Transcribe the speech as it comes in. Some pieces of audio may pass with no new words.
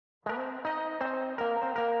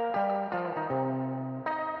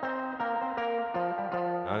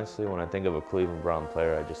honestly, when I think of a Cleveland Brown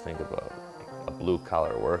player, I just think of a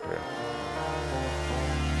blue-collar worker.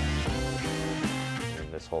 I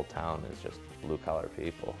mean, this whole town is just blue-collar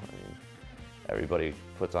people. I mean, everybody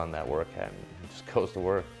puts on that work hat and just goes to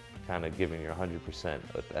work, kind of giving your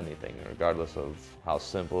 100% with anything, regardless of how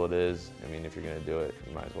simple it is. I mean, if you're going to do it,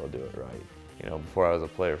 you might as well do it right. You know, before I was a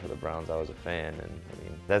player for the Browns, I was a fan, and I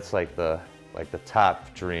mean, that's like the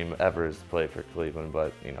top dream ever is to play for Cleveland,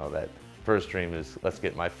 but you know, that first dream is let's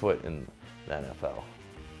get my foot in the NFL.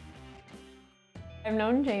 I've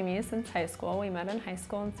known Jamie since high school. We met in high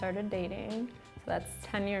school and started dating, so that's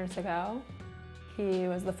 10 years ago. He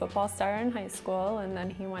was the football star in high school, and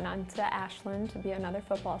then he went on to Ashland to be another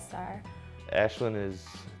football star. Ashland is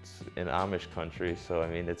in Amish country, so I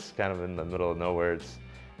mean, it's kind of in the middle of nowhere. It's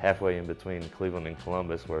halfway in between Cleveland and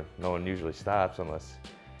Columbus, where no one usually stops unless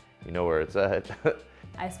you know where it's at.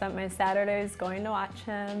 I spent my Saturdays going to watch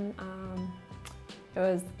him.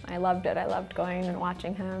 I loved it. I loved going and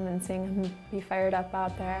watching him and seeing him be fired up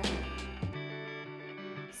out there.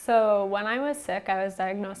 So when I was sick, I was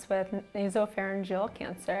diagnosed with nasopharyngeal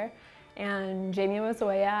cancer, and Jamie was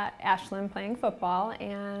away at Ashland playing football,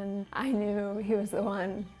 and I knew he was the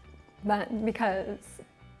one then, because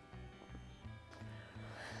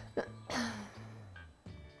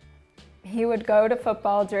he would go to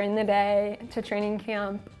football during the day, to training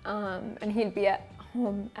camp, and he'd be at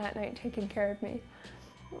home at night taking care of me.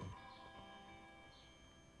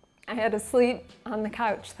 I had to sleep on the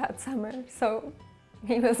couch that summer, so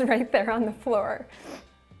he was right there on the floor,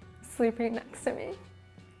 sleeping next to me.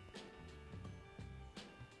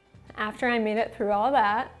 After I made it through all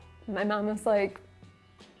that, my mom was like,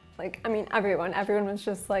 I mean, everyone was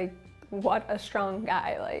just like, what a strong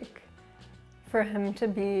guy. Like, for him to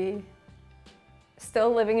be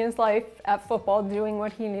still living his life at football, doing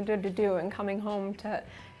what he needed to do, and coming home to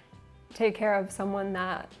take care of someone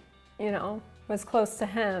that, you know, was close to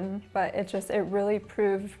him, but it really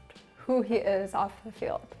proved who he is off the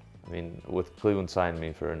field. I mean, with Cleveland signing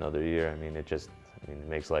me for another year, I mean, it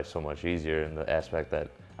makes life so much easier in the aspect that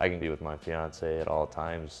I can be with my fiance at all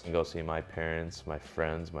times and go see my parents, my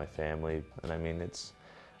friends, my family, and I mean, it's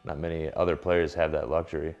not many other players have that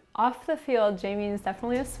luxury. Off the field, Jamie is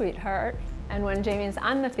definitely a sweetheart, and when Jamie's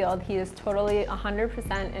on the field, he is totally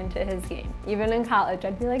 100% into his game. Even in college,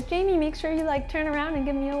 I'd be like, Jamie, make sure you turn around and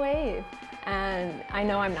give me a wave. And I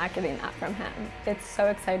know I'm not getting that from him. It's so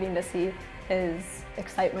exciting to see his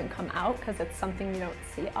excitement come out, because it's something you don't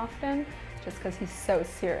see often, just because he's so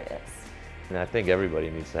serious. And I think everybody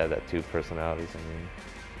needs to have that two personalities. I mean,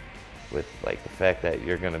 with like the fact that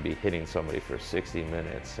you're going to be hitting somebody for 60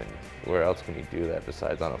 minutes, and where else can you do that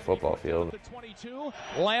besides on a football field? The 22,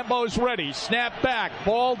 Lambo's ready, snap back,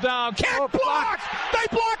 ball down, kick blocked! They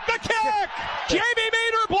blocked the kick! Jamie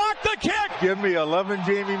Meter blocked the kick! Give me 11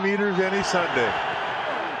 Jamie Meters any Sunday.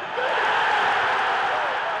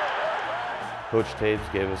 Coach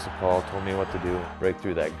Taves gave us a call, told me what to do, break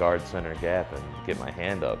through that guard center gap and get my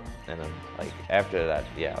hand up. And then like after that,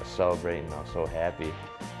 yeah, I was celebrating, I was so happy.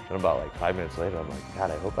 And about like 5 minutes later, I'm like,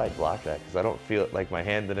 God, I hope I blocked that, because I don't feel like my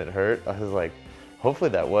hand didn't hurt. I was like, hopefully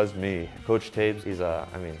that was me. Coach Taves, he's I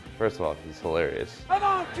mean, first of all, he's hilarious. Come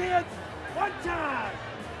on, kids! One time!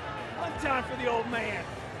 One time for the old man.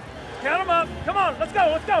 Count them up. Come on, let's go,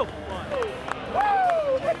 let's go.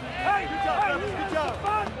 Woo! Hey, good job, fellas, good job.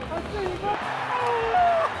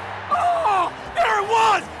 Oh, there it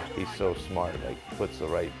was! He's so smart, like puts the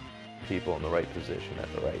right people in the right position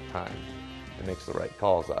at the right time. It makes the right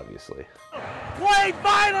calls, obviously. Play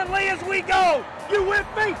violently as we go. You with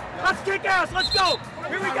me? Let's kick ass. Let's go.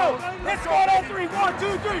 Here we go. Hit squad on 3. 1,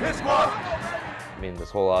 2, 3. Hit squad. I mean,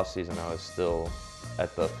 this whole offseason, I was still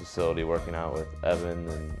at the facility working out with Evan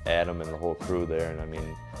and Adam and the whole crew there. And I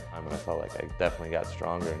mean, I felt like I definitely got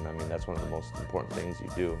stronger. And I mean, that's one of the most important things you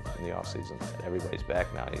do in the offseason. Everybody's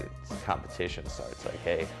back now. Competition starts. Like,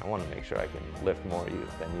 hey, I want to make sure I can lift more than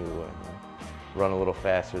you and run a little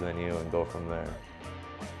faster than you and go from there.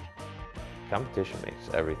 Competition makes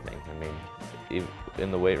everything. I mean, in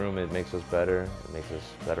the weight room, it makes us better. It makes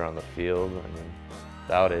us better on the field. I mean,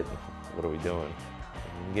 without it, what are we doing?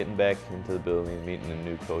 And getting back into the building, meeting a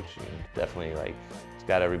new coach, definitely like, it's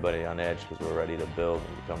got everybody on edge, because we're ready to build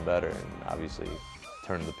and become better, and obviously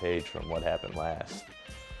turn the page from what happened last.